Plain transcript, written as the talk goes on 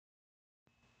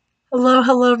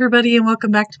Hello everybody, and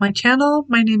welcome back to my channel.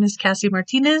 My name is Cassie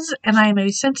Martinez, and I am a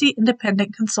Scentsy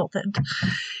independent consultant.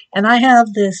 And I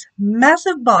have this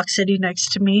massive box sitting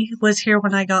next to me. It was here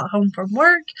when I got home from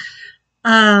work.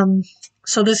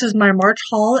 So this is my March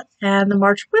haul, and the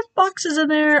March Whiff box is in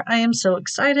there. I am so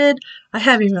excited. I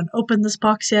haven't even opened this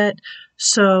box yet,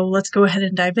 so let's go ahead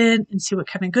and dive in and see what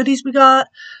kind of goodies we got.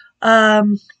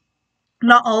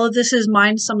 Not all of this is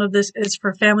mine. Some of this is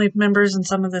for family members and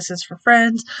some of this is for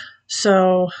friends.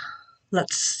 So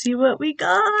let's see what we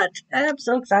got. I'm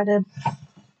so excited.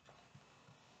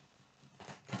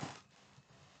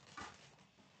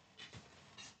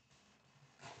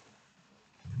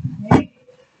 Okay.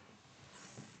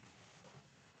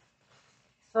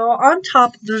 So on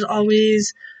top, there's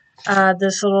always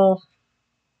this little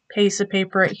piece of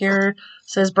paper right here. It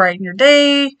says brighten your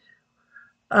day.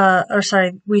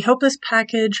 We hope this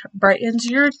package brightens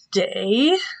your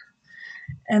day.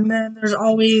 And then there's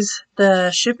always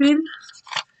the shipping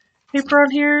paper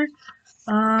on here.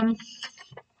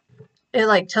 It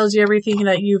like tells you everything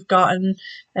that you've gotten,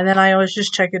 and then I always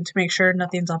just check it to make sure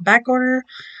nothing's on back order,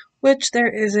 which there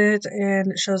isn't,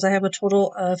 and it shows I have a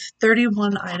total of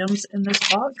 31 items in this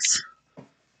box.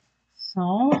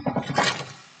 So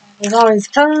there's always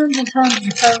tons and tons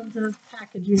and tons of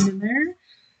packaging in there.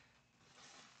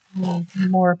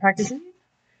 More packaging.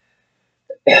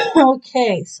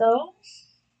 Okay, so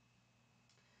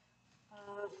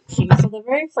the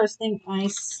very first thing I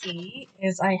see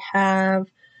is I have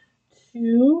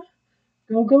two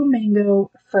Go-Go Mango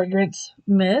fragrance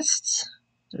mists.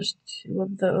 There's two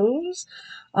of those.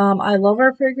 I love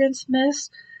our fragrance mists.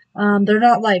 They're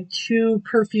not like too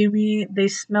perfumey. They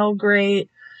smell great.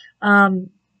 You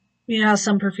know how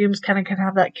some perfumes kind of can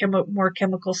have that more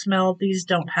chemical smell. These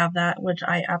don't have that, which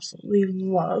I absolutely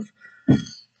love.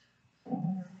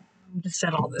 Just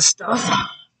set all this stuff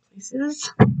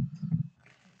places.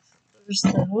 There's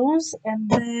those, and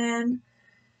then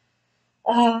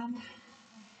I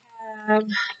have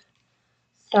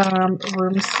some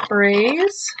room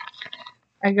sprays.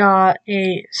 I got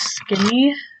a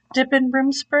skinny dipping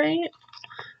room spray,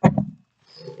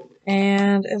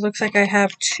 and it looks like I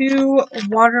have two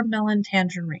watermelon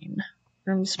tangerine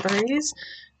room sprays.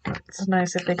 It's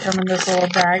nice if they come in this little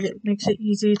bag. It makes it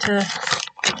easy to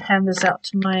hand this out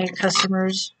to my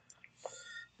customers,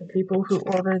 the people who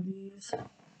order these.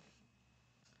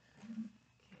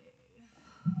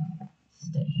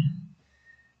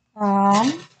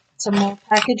 Some more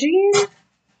packaging.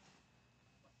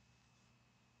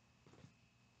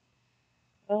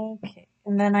 Okay,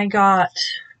 and then I got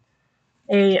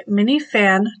a mini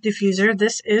fan diffuser.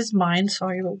 This is mine, so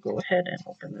I will go ahead and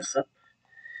open this up.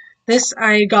 This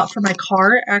I got for my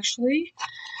car, actually.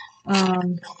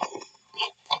 So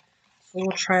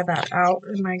we'll try that out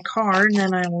in my car, and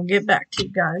then I will get back to you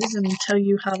guys and tell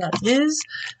you how that is.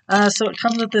 So it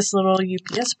comes with this little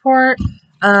UPS port.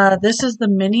 This is the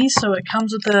mini, so it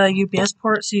comes with a UPS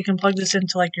port, so you can plug this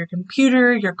into like your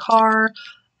computer, your car.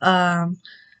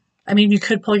 I mean, you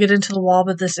could plug it into the wall,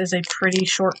 but this is a pretty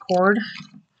short cord.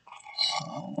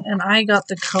 And I got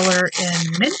the color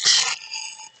in mint.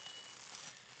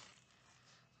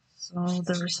 So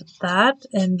there's that.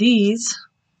 And these,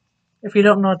 if you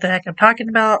don't know what the heck I'm talking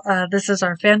about, this is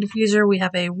our fan diffuser. We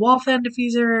have a wall fan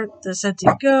diffuser, the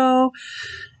Scentsy Go,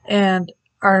 and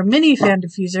our mini fan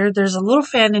diffuser. There's a little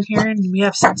fan in here, and we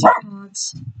have Scentsy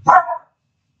pods.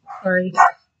 Sorry,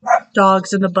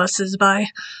 dogs and the buses by.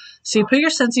 So you put your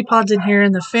Scentsy pods in here,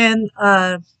 and the fan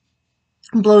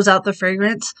blows out the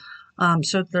fragrance.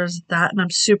 So there's that, and I'm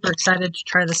super excited to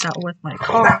try this out with my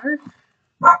car.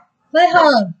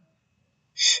 Leha!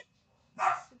 Shh!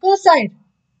 Go outside!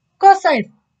 Go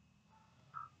outside!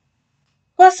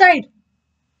 Go outside!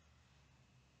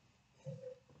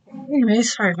 Anyway,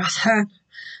 sorry about that.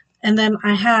 And then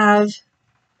I have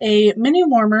a mini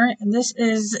warmer, and this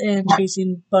is in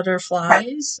chasing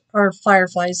butterflies, or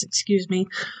fireflies, excuse me.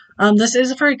 This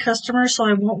is for a customer, so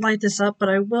I won't light this up, but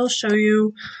I will show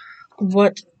you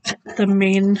what the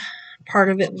main part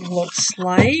of it looks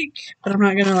like. But I'm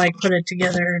not going to like put it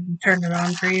together and turn it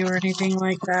on for you or anything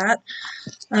like that.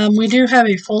 We do have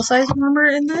a full-size warmer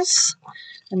in this,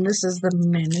 and this is the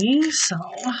mini, so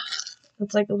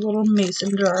it's like a little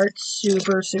mason jar. It's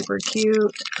super, super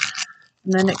cute.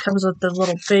 And then it comes with the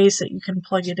little base that you can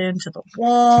plug it into the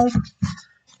wall.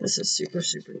 This is super,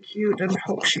 super cute, and I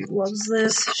hope she loves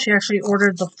this. She actually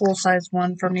ordered the full-size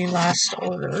one for me last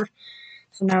order.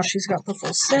 So now she's got the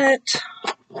full set.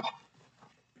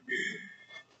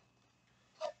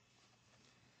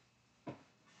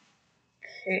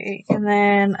 Okay, and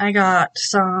then I got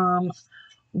some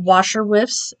washer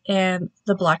whiffs and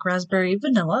the black raspberry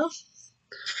vanilla.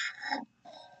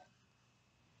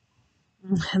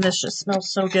 And this just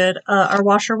smells so good. Our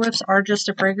washer whiffs are just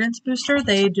a fragrance booster.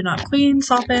 They do not clean,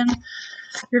 soften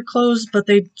your clothes, but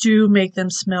they do make them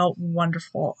smell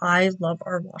wonderful. I love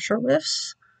our washer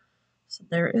whiffs. So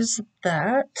there is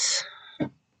that.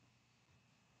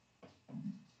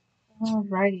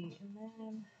 Alrighty, and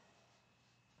then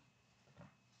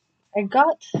I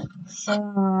got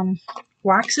some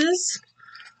waxes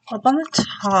up on the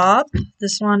top.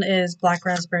 This one is black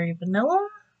raspberry vanilla.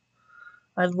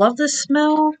 I love this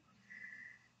smell.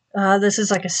 This is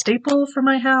like a staple for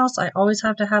my house. I always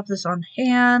have to have this on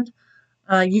hand.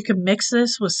 You can mix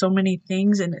this with so many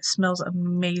things and it smells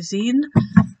amazing.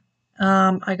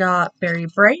 I got Berry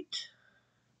Bright.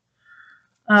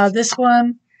 This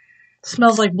one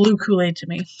smells like blue Kool-Aid to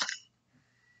me. It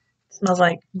smells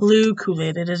like blue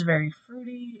Kool-Aid. It is very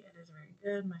fruity. It is very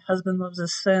good. My husband loves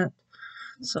this scent.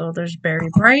 So there's Berry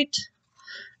Bright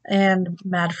and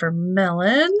Mad for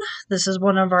Melon. This is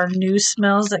one of our new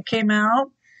smells that came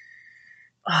out.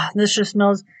 This just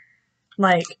smells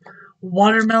like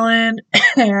watermelon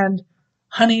and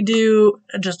honeydew,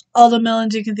 just all the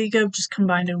melons you can think of just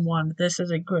combined in one. This is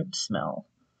a good smell.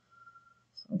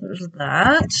 So there's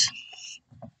that.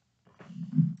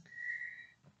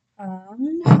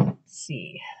 Let's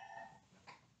see.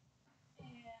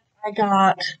 I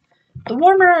got the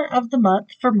warmer of the month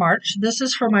for March. This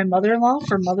is for my mother-in-law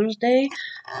for Mother's Day.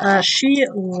 She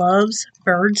loves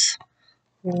birds.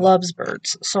 Loves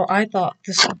birds. So I thought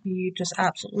this would be just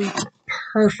absolutely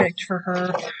perfect for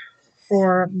her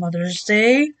for Mother's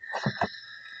Day.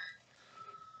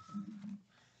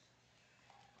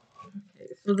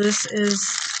 So this is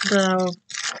the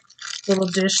little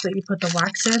dish that you put the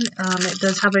wax in. It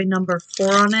does have a number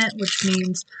 4 on it, which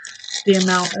means the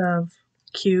amount of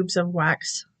cubes of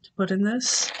wax to put in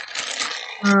this.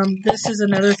 This is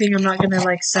another thing. I'm not going to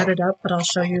like set it up, but I'll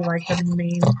show you like the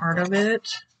main part of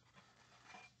it.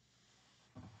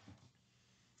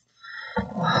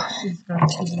 Oh, she's going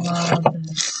to love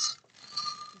this.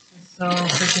 This is so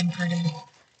freaking pretty.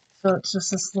 So it's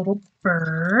just this little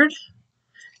bird.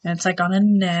 And it's like on a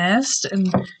nest,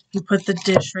 and you put the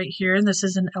dish right here, and this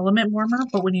is an element warmer,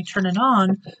 but when you turn it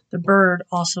on, the bird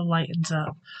also lightens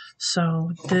up.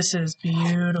 So this is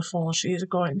beautiful. She is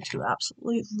going to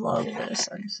absolutely love this.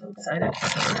 I'm so excited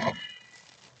for her.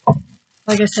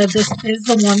 Like I said, this is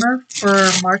the warmer for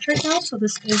March right now, so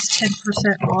this is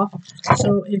 10% off.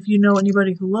 So if you know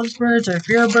anybody who loves birds, or if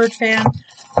you're a bird fan,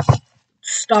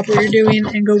 stop what you're doing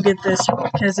and go get this,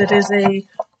 because it is a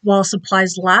while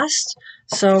supplies last.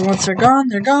 So once they're gone,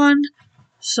 they're gone.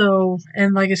 So,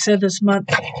 and like I said, this month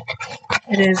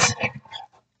it is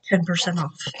 10%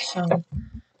 off. So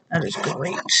that is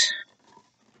great.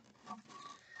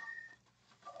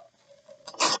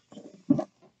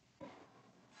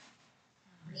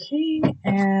 Okay,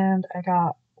 and I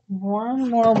got one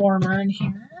more warmer in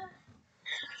here.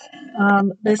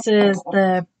 This is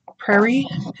the Prairie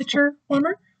Pitcher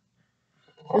warmer.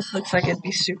 This looks like it'd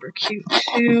be super cute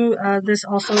too. This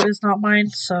also is not mine,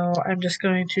 so I'm just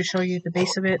going to show you the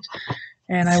base of it,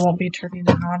 and I won't be turning it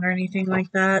on or anything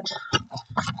like that.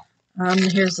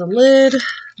 Here's the lid.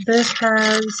 This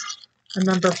has a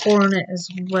number 4 on it as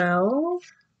well.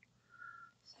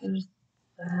 There's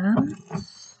that.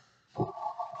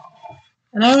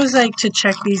 And I always like to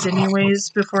check these anyways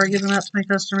before I give them out to my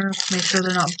customers to make sure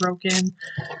they're not broken.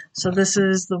 So this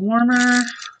is the warmer.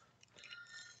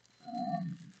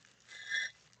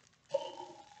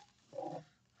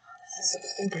 This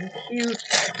is stinking cute.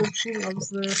 I hope she loves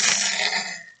this.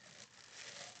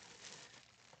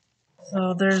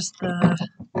 So there's the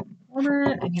warmer,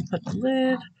 and you put the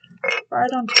lid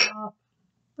right on top.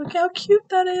 Look how cute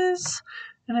that is.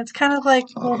 And it's kind of like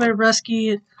a little bit rusty,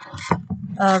 and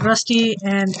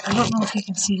I don't know if you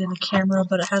can see it in the camera,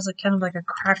 but it has a kind of like a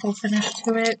crackle finish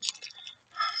to it.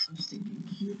 So stinking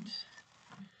cute.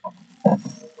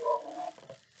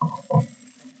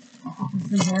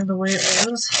 This in here the way it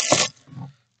is.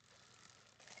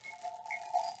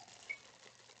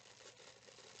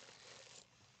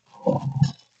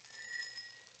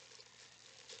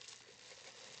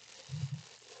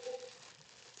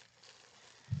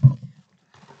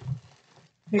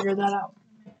 Figure that out.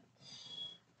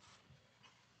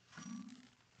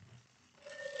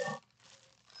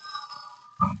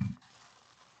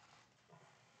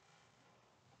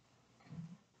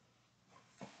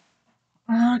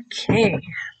 Okay.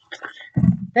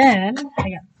 Then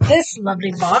I got this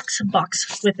lovely box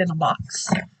within a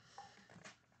box.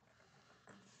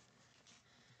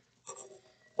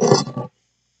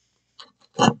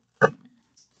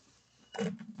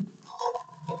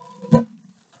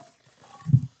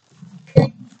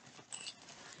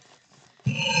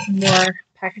 More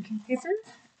packaging paper.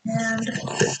 And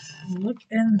look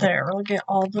in there. Look at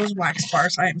all those wax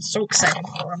bars. I am so excited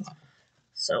for them.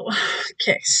 So,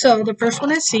 okay. So the first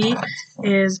one I see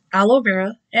is aloe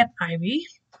vera and ivy.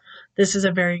 This is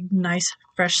a very nice,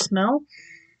 fresh smell.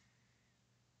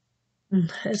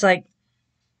 It's like,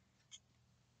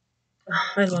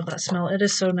 I love that smell. It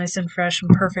is so nice and fresh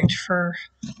and perfect for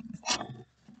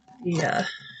the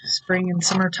spring and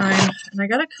summertime. And I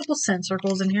got a couple scent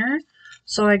circles in here.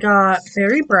 So I got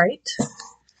Very Bright,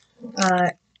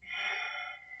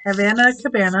 Havana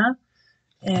Cabana,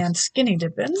 and Skinny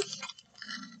Dippin'.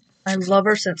 I love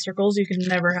our scent circles. You can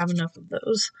never have enough of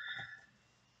those.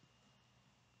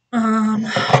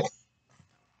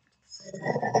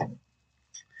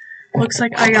 Looks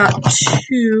like I got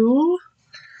 2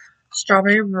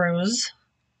 Strawberry Rose.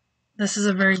 This is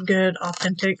a very good,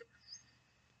 authentic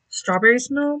strawberry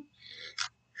smell.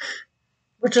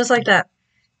 With just like that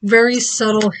very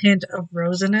subtle hint of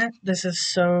rose in it. This is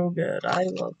so good. I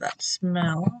love that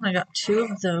smell. I got 2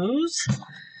 of those.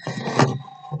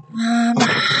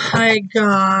 I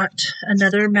got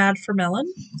another Mad for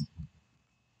Melon.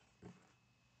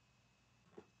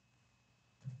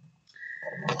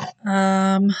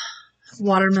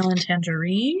 Watermelon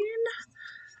Tangerine.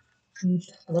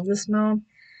 I love this smell.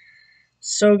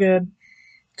 So good.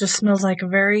 Just smells like a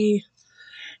very,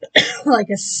 like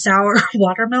a sour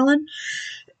watermelon.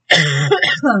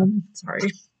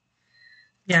 Sorry.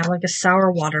 Yeah, like a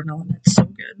sour watermelon. It's so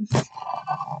good.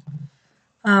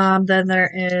 Then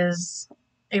there is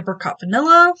apricot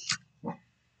vanilla.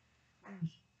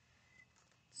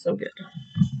 So good.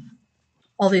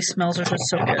 All these smells are just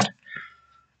so good.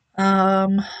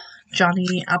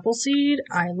 Johnny Appleseed.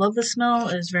 I love the smell.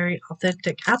 It is very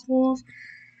authentic apples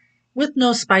with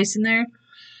no spice in there.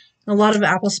 A lot of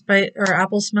apple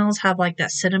smells have like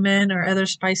that cinnamon or other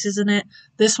spices in it.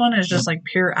 This one is just like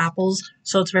pure apples,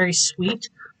 so it's very sweet.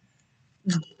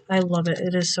 I love it.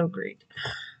 It is so great.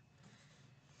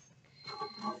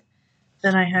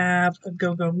 Then I have a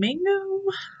Go-Go Mango.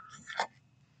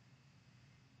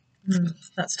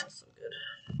 That smells so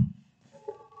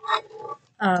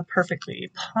good. Perfectly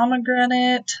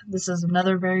Pomegranate. This is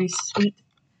another very sweet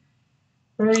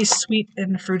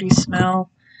and fruity smell.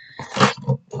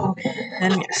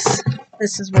 And yes,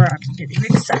 this is where I'm getting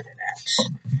excited at.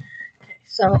 Okay,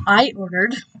 so I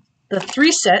ordered the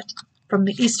 3 set from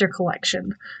the Easter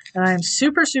collection, and I'm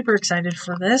super excited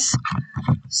for this.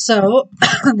 So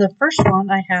the first one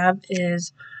I have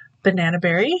is Banana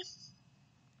Berry.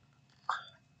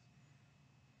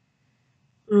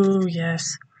 Ooh,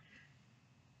 yes.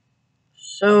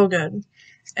 So good.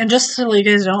 And just to let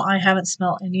you guys know, I haven't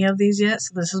smelled any of these yet,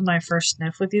 so this is my first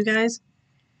sniff with you guys.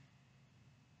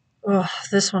 Oh,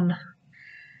 this one.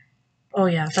 Oh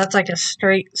yeah, that's like a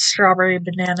straight strawberry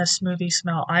banana smoothie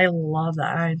smell. I love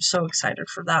that. I'm so excited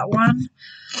for that one.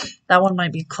 That one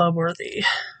might be club worthy.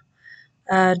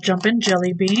 Jumpin'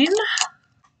 Jelly Bean.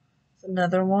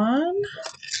 Another one.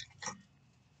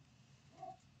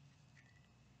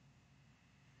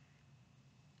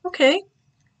 Okay.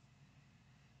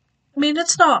 I mean,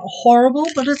 it's not horrible,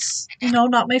 but it's,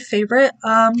 not my favorite.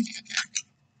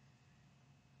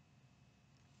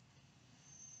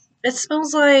 It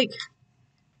smells like,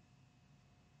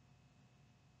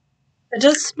 it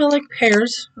does smell like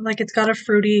pears, like it's got a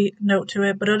fruity note to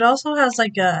it, but it also has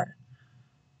like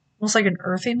almost like an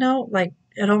earthy note, like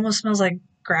it almost smells like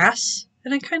grass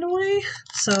in a kind of way.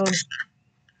 So,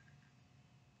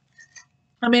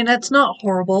 I mean, it's not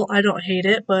horrible. I don't hate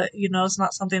it, but it's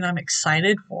not something I'm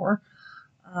excited for.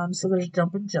 So there's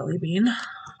Jumpin' Jelly Bean.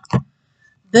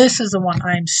 This is the one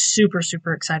I'm super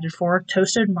excited for.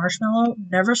 Toasted marshmallow.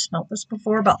 Never smelled this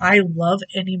before, but I love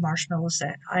any marshmallow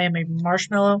scent. I am a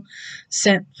marshmallow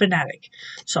scent fanatic.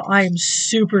 So I am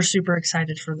super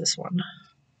excited for this one.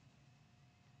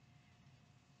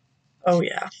 Oh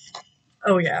yeah.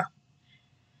 Oh yeah.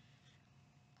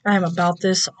 I am about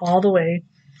this all the way.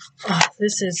 Oh,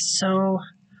 this is so...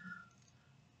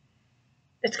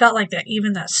 It's got like that,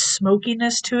 even that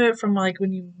smokiness to it from like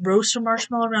when you roast a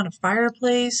marshmallow around a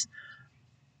fireplace.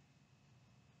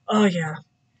 Oh yeah.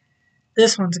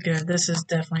 This one's good. This is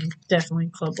definitely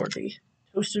club worthy.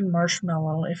 Toasted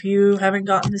marshmallow. If you haven't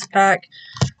gotten this pack,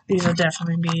 these will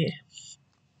definitely be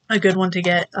a good one to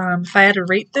get. If I had to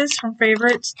rate this from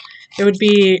favorites, it would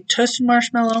be toasted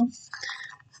marshmallow,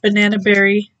 banana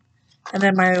berry, and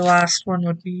then my last one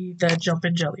would be the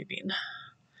Jumpin' Jelly Bean.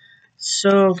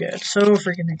 So good. So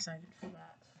freaking excited for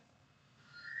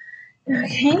that.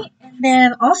 Okay, and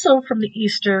then also from the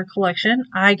Easter collection,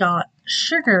 I got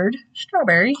sugared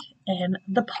strawberry and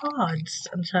the pods,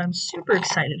 which I'm super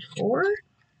excited for.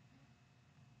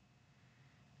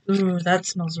 Ooh, that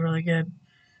smells really good.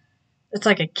 It's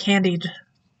like a candy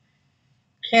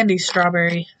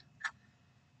strawberry.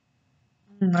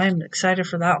 I'm excited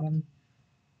for that one.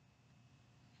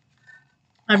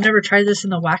 I've never tried this in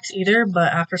the wax either,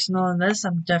 but after smelling this,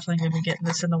 I'm definitely going to be getting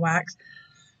this in the wax.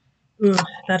 Ooh,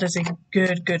 that is a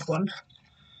good one.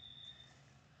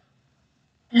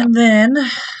 And then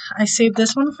I saved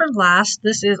this one for last.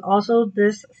 This is also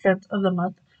this scent of the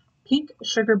month, Pink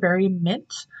Sugarberry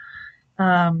Mint.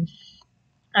 Um,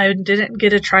 I didn't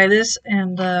get to try this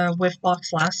in the Whiff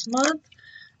box last month.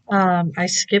 I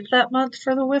skipped that month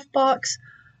for the Whiff box.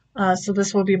 So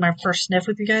this will be my first sniff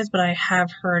with you guys, but I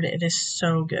have heard it is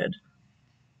so good.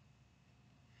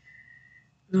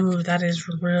 Ooh, that is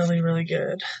really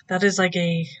good. That is like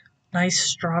a nice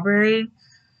strawberry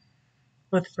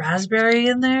with raspberry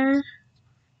in there.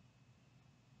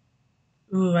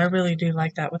 Ooh, I really do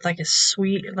like that with like a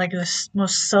sweet, like the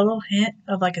most subtle hint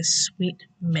of like a sweet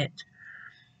mint.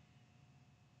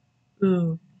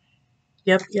 Ooh,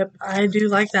 yep, I do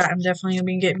like that. I'm definitely gonna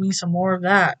be getting me some more of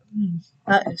that.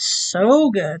 That is so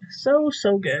good, so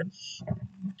good.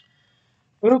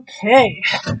 Okay,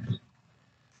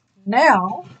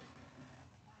 now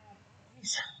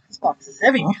this box is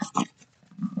heavy.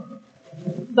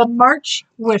 The March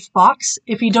Whiff box.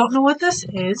 If you don't know what this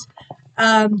is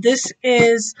I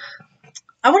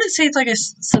wouldn't say it's like a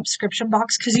subscription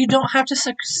box because you don't have to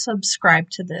subscribe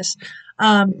to this.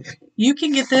 You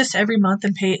can get this every month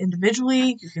and pay it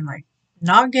individually. You can like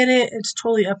not get it. It's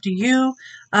totally up to you.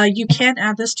 You can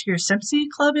add this to your Scentsy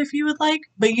club if you would like,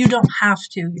 but you don't have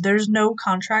to. There's no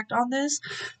contract on this,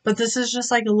 but this is just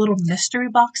like a little mystery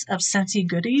box of Scentsy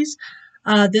goodies.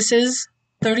 This is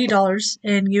 $30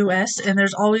 in US, and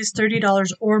there's always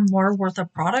 $30 or more worth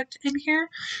of product in here.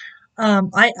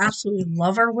 I absolutely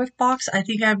love our Whiff box. I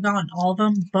think I've gotten all of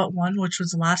them but one, which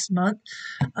was last month.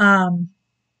 Um,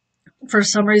 for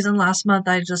some reason, last month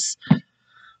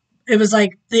it was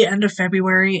like the end of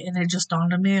February, and it just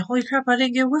dawned on me, holy crap, I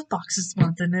didn't get Whiff box this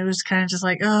month, and it was kind of just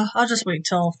like, I'll just wait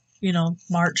till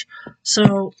March.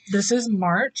 So this is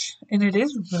March, and it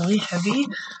is really heavy.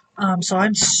 So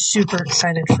I'm super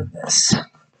excited for this.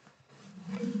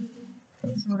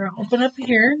 So we're gonna open up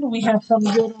here, and we have some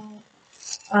good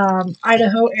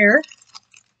Idaho air.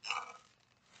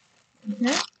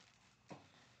 Okay.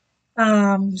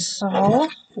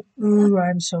 Ooh,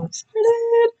 I'm so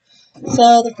excited.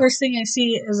 So the first thing I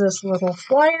see is this little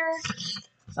flyer.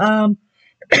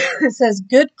 It says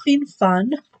 "Good Clean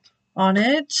Fun" on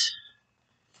it,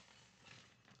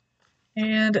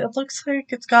 and it looks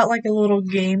like it's got like a little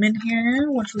game in here,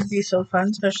 which would be so fun,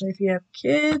 especially if you have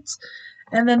kids.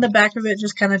 And then the back of it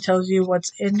just kind of tells you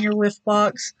what's in your Whiff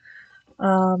box.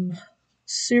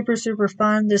 Super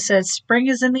fun. This says spring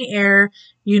is in the air.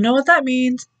 You know what that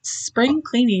means. Spring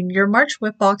cleaning. Your March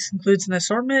Whiff box includes an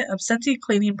assortment of Scentsy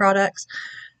cleaning products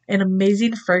and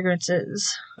amazing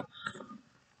fragrances.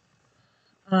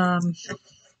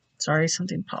 Sorry,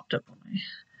 something popped up on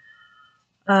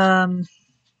me.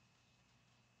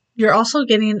 You're also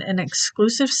getting an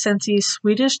exclusive Scentsy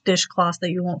Swedish dishcloth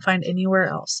that you won't find anywhere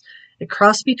else. A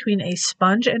cross between a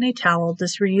sponge and a towel,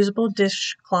 this reusable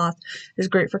dishcloth is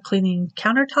great for cleaning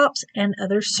countertops and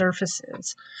other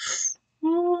surfaces.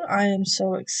 Ooh, I am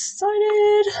so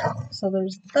excited. So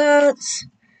there's that.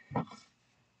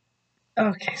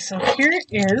 Okay, so here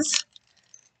is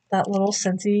that little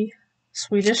Scentsy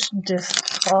Swedish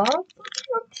dishcloth. Look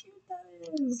how cute that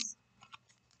is.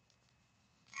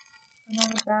 And on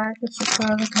the back, it's just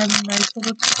got a kind of nice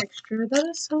little texture. That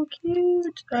is so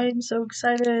cute. I am so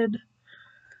excited.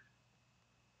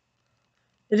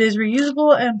 It is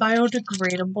reusable and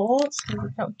biodegradable. So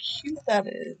look how cute that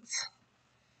is.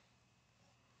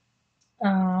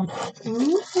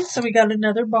 So we got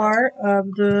another bar of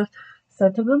the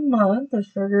scent of the month,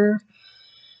 the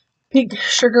Pink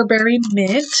Sugarberry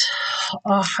Mint.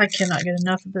 Oh, I cannot get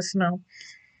enough of the smell.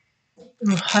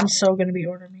 Ooh, I'm so going to be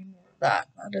ordering more of that.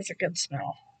 That is a good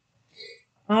smell.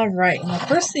 Alright, and the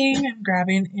first thing I'm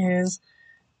grabbing is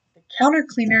the counter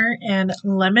cleaner and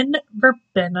lemon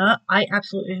verbena. I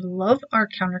absolutely love our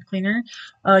counter cleaner.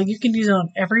 You can use it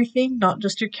on everything, not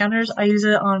just your counters. I use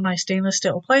it on my stainless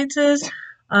steel appliances.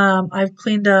 I've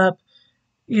cleaned up,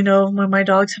 when my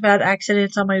dogs have had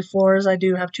accidents on my floors. I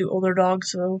do have 2 older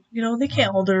dogs, so, they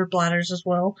can't hold their bladders as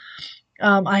well.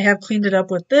 I have cleaned it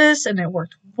up with this, and it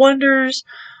worked wonders.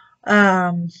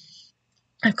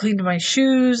 I've cleaned my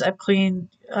shoes. I've cleaned,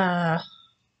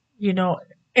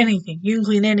 anything. You can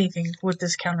clean anything with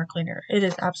this counter cleaner. It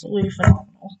is absolutely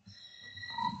phenomenal.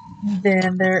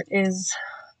 Then there is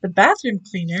the bathroom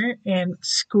cleaner and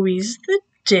Squeeze the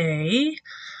Day.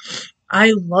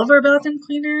 I love our bathroom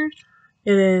cleaner.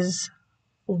 It is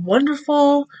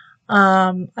wonderful.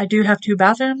 I do have 2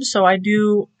 bathrooms, so I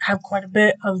do have quite a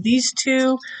bit of these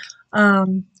two. A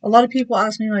lot of people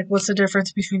ask me, like, what's the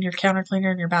difference between your counter cleaner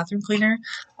and your bathroom cleaner?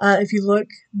 If you look,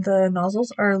 the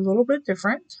nozzles are a little bit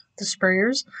different, the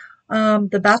sprayers.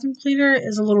 The bathroom cleaner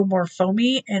is a little more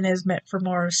foamy and is meant for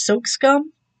more soak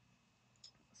scum.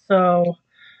 So,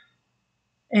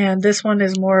 and this one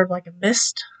is more of like a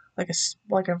mist, like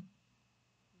a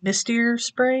mistier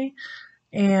spray.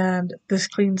 And this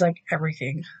cleans like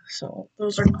everything. So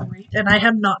those are great. And I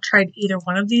have not tried either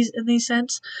one of these in these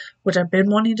scents, which I've been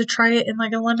wanting to try it in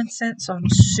like a lemon scent, so I'm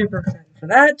super excited for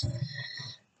that.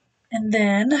 And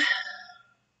then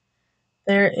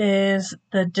there is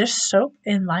the dish soap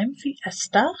in Lime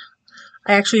Fiesta.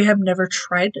 I actually have never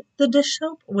tried the dish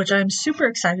soap, which I'm super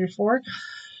excited for.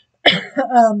 That's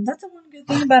the one good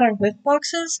thing about our whiff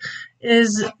boxes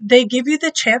is they give you the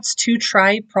chance to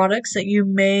try products that you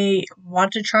may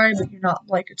want to try, but you're not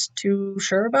like too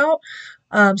sure about.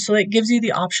 So it gives you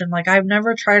the option. Like I've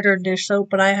never tried our dish soap,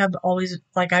 but I have always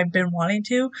I've been wanting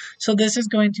to. So this is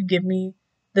going to give me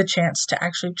the chance to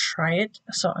actually try it.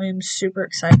 So I'm super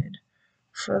excited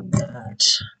for that.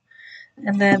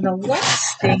 And then the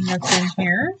last thing that's in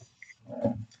here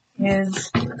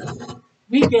is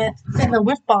we get in the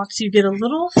whiff box, you get a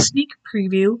little sneak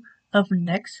preview of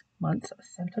next month's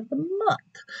scent of the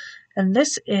month. And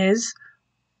this is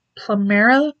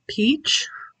Plumera Peach.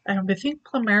 I think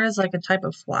Plumera is like a type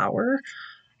of flower,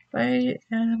 if I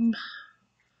am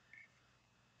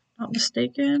not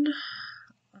mistaken.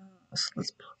 So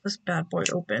let's put this bad boy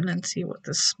open and see what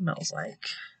this smells like.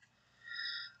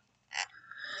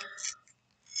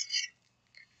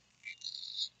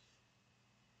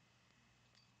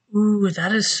 Ooh,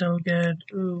 that is so good.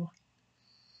 Ooh.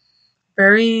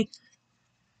 Very.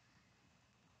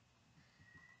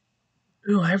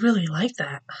 Ooh, I really like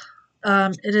that.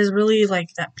 It is really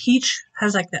like that peach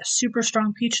has like that super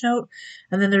strong peach note,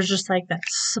 and then there's just like that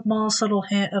small subtle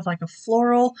hint of like a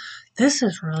floral. This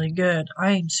is really good.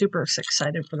 I am super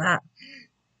excited for that.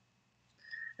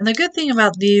 And the good thing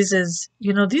about these is,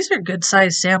 you know, these are good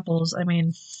sized samples. I mean,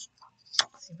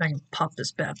 let's see if I can pop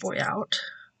this bad boy out.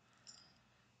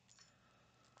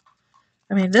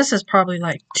 I mean, this is probably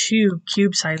like 2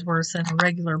 cube size worth in a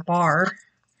regular bar.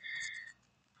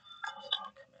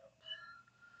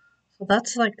 So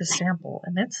that's like the sample,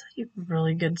 and it's a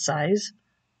really good size,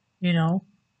 you know.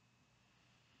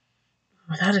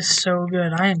 Oh, that is so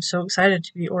good. I am so excited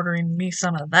to be ordering me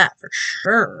some of that for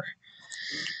sure.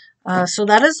 So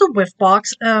that is the whiff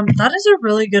box. That is a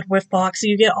really good whiff box.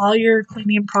 You get all your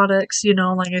cleaning products, you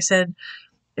know, like I said,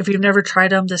 if you've never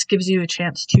tried them, this gives you a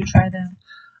chance to try them.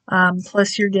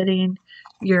 Plus you're getting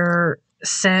your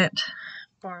scent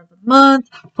bar of the month.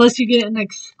 Plus you get an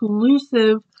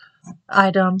exclusive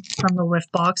item from the whiff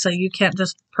box, so you can't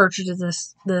just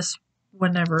purchase this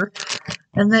whenever.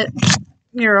 And that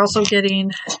you're also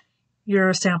getting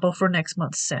your sample for next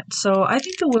month's scent. So I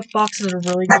think the whiff box is a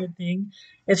really good thing.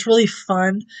 It's really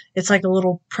fun. It's like a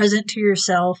little present to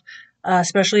yourself,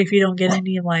 especially if you don't get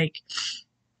any like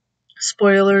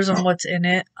spoilers on what's in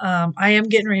it. I am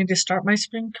getting ready to start my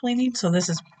spring cleaning, so this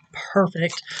is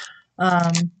perfect.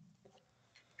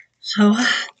 So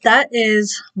that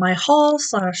is my haul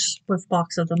 / whiff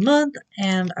box of the month,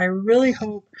 and I really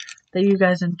hope that you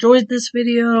guys enjoyed this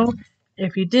video.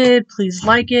 If you did, please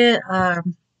like it.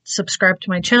 Subscribe to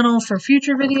my channel for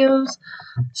future videos.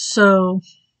 So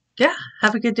yeah,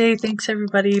 have a good day. Thanks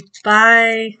everybody.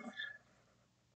 Bye.